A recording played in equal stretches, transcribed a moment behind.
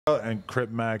and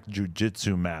Crip Mac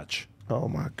jiu-jitsu match. Oh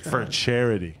my god. For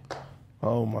charity.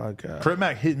 Oh my god. Crip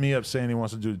Mac hit me up saying he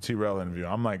wants to do the T-Rell interview.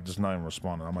 I'm like, just not even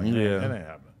responding. I'm like, yeah, it ain't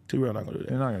happening. T-Rell not gonna do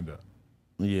that. You're not gonna do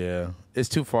it. Yeah, it's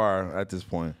too far at this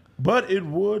point. But it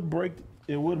would break.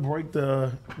 It would break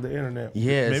the internet.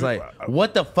 Yeah, it's Maybe, like,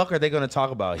 what the fuck are they gonna talk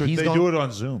about? They do it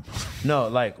on Zoom. No,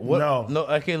 like what? No.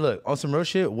 Okay, look, on some real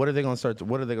shit. What are they gonna start?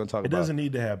 What are they gonna talk about? It doesn't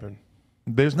need to happen.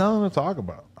 There's nothing to talk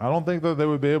about. I don't think that they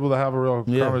would be able to have a real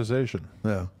conversation.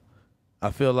 Yeah,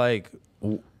 I feel like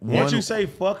once you say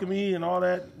 "fuck me" and all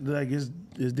that, like it's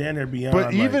damn near beyond.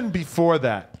 But even before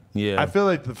that, yeah, I feel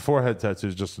like the forehead tattoo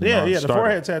is just a the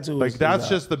forehead tattoo. Like that's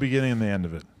just the beginning and the end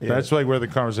of it. Yeah. That's like where the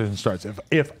conversation starts.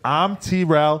 If I'm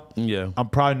T-Rell, I'm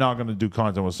probably not going to do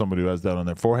content with somebody who has that on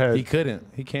their forehead. He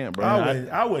can't, bro.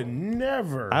 I would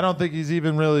never. I don't think he's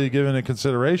even really giving it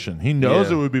consideration. He knows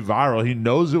it would be viral. He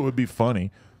knows it would be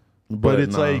funny. But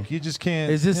it's like you just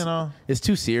can't. It's just, you know, it's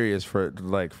too serious for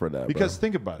that. Because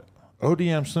think about it.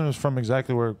 ODM Slim is from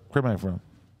exactly where Crip Mac from,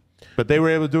 but they were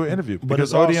able to do an interview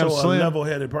because ODM Slim, a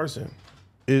level-headed person.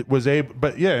 It was able,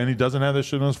 but yeah, and he doesn't have this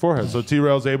shit on his forehead. So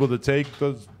T-Rell's able to take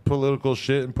the political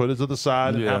shit and put it to the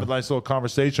side and have a nice little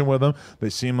conversation with him.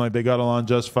 They seem like they got along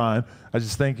just fine. I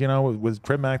just think, you know, with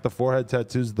Crip Mac, the forehead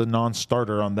tattoo's the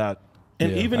non-starter on that.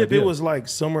 And even if it was like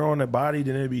somewhere on the body,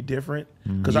 then it'd be different.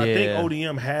 Because I think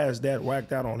ODM has that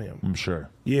whacked out on him. I'm sure.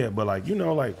 Yeah, but like, you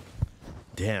know, like.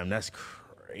 Damn, that's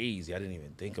crazy. I didn't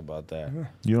even think about that.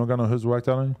 You don't got no hoods whacked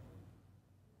out on you?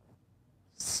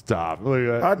 Stop. Look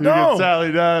at that. I don't. You can tell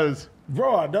he does.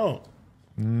 Bro, I don't.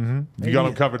 You got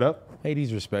him covered up? Hey,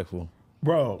 he's respectful.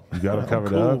 Bro. You got him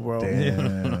covered up? Bro.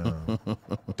 Damn.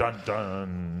 Dun,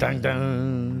 dun. Dun,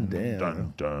 dun. Damn.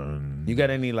 Dun, dun. You got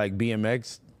any like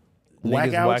BMX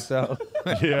Whackouts? Whacked out?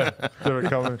 Yeah. They're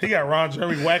coming. He got Ron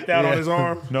Jeremy whacked out on his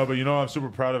arm. No, but you know what I'm super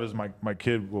proud of is my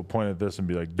kid will point at this and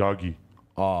be like, doggy.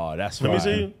 Oh, that's fine. Let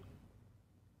me see.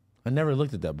 I never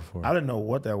looked at that before. I didn't know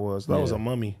what that was. That was a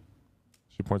mummy.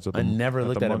 She points at the, I never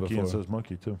looked at it monkey before. and says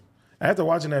monkey too. After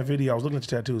watching that video, I was looking at the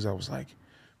tattoos. I was like,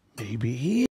 maybe he